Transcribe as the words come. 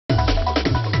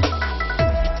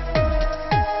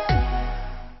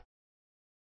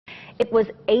It was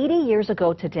 80 years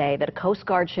ago today that a Coast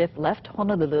Guard ship left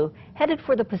Honolulu headed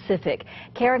for the Pacific,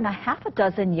 carrying a half a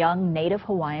dozen young Native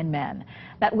Hawaiian men.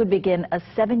 That would begin a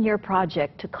 7-year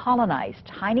project to colonize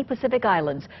tiny Pacific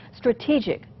islands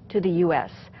strategic to the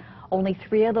U.S. Only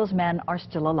 3 of those men are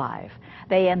still alive.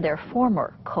 They and their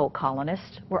former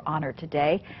co-colonists were honored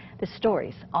today. The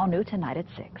story's all new tonight at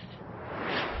 6.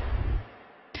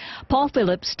 Paul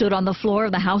Phillips stood on the floor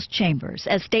of the House chambers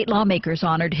as state lawmakers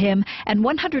honored him and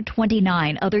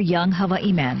 129 other young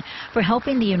Hawaii men for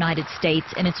helping the United States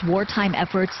in its wartime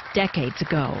efforts decades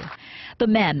ago. The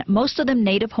men, most of them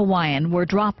Native Hawaiian, were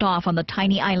dropped off on the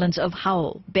tiny islands of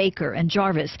Howell, Baker, and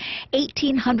Jarvis,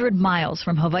 1,800 miles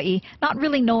from Hawaii, not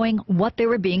really knowing what they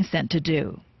were being sent to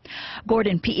do.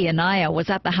 Gordon Pi'inaya was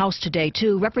at the House today,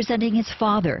 too, representing his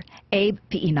father, Abe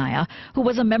Pi'inaya, who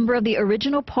was a member of the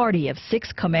original party of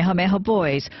 6 Kamehameha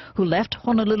boys who left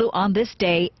Honolulu on this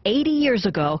day 80 years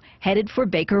ago, headed for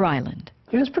Baker Island.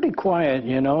 He was pretty quiet,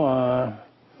 you know.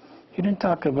 He didn't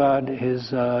talk about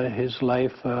his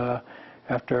life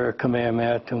after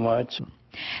Kamehameha too much.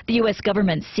 The U.S.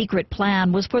 government's secret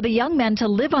plan was for the young men to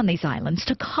live on these islands,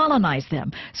 to colonize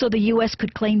them, so the U.S.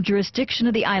 could claim jurisdiction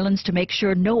of the islands to make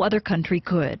sure no other country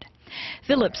could.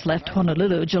 Phillips left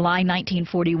Honolulu July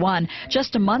 1941,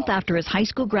 just a month after his high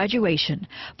school graduation,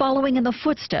 following in the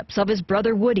footsteps of his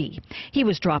brother Woody. He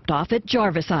was dropped off at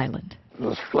Jarvis Island. It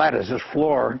was flat as this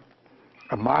floor,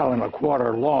 1.25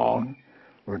 miles long,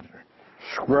 with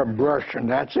scrub brush,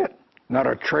 and that's it. Not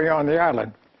a tree on the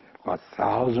island.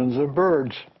 Thousands of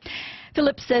birds.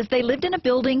 Phillips says they lived in a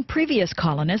building previous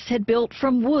colonists had built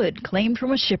from wood claimed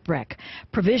from a shipwreck.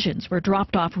 Provisions were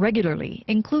dropped off regularly,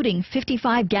 including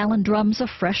 55-gallon drums of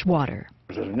fresh water.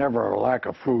 There's never a lack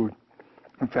of food.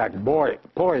 In fact,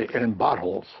 poi in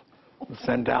bottles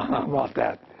sent down about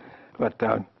that. But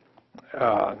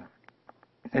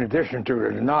in addition to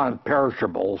the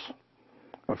non-perishables,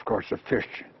 of course, the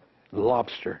fish,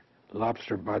 lobster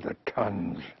by the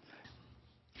tons.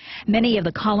 Many of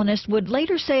the colonists would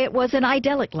later say it was an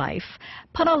idyllic life.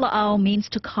 Panala'au means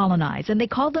to colonize, and they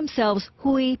called themselves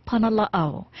Hui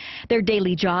Panala'au. Their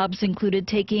daily jobs included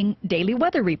taking daily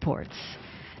weather reports.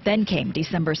 Then came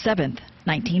December 7th,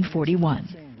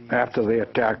 1941. After the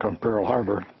attack on Pearl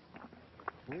Harbor,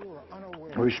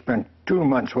 we spent 2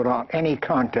 months without any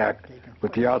contact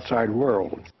with the outside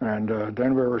world. And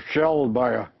then we were shelled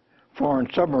by a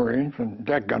foreign submarine, from the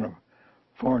deck gun of a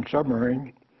foreign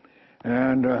submarine,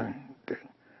 and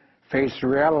faced the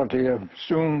reality of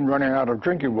soon running out of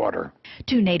drinking water.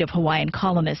 2 Native Hawaiian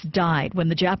colonists died when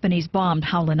the Japanese bombed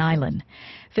Howland Island.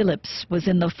 Phillips was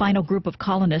in the final group of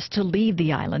colonists to leave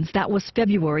the islands. That was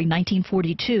February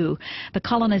 1942. The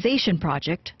colonization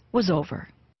project was over.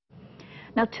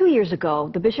 Now, 2 years ago,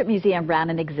 the Bishop Museum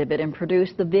ran an exhibit and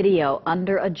produced the video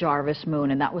Under a Jarvis Moon,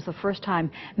 and that was the first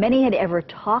time many had ever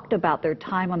talked about their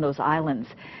time on those islands.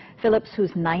 Phillips,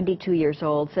 who's 92 years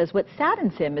old, says what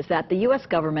saddens him is that the U.S.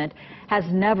 government has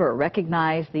never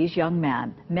recognized these young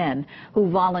men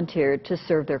who volunteered to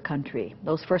serve their country.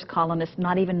 Those first colonists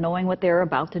not even knowing what they were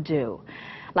about to do.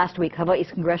 Last week,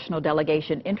 Hawaii's congressional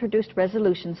delegation introduced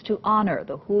resolutions to honor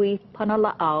the Hui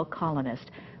Panala'au colonists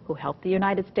who helped the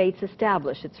United States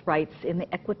establish its rights in the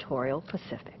equatorial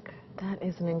Pacific. That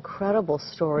is an incredible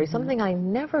story, something I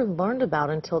never learned about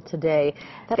until today.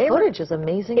 That footage is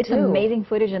amazing, too. It's amazing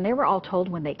footage, and they were all told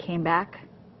when they came back,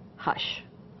 hush,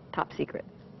 top secret.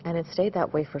 And it stayed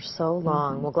that way for so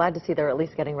long. Well, glad to see they're at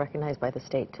least getting recognized by the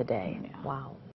state today. Yeah. Wow.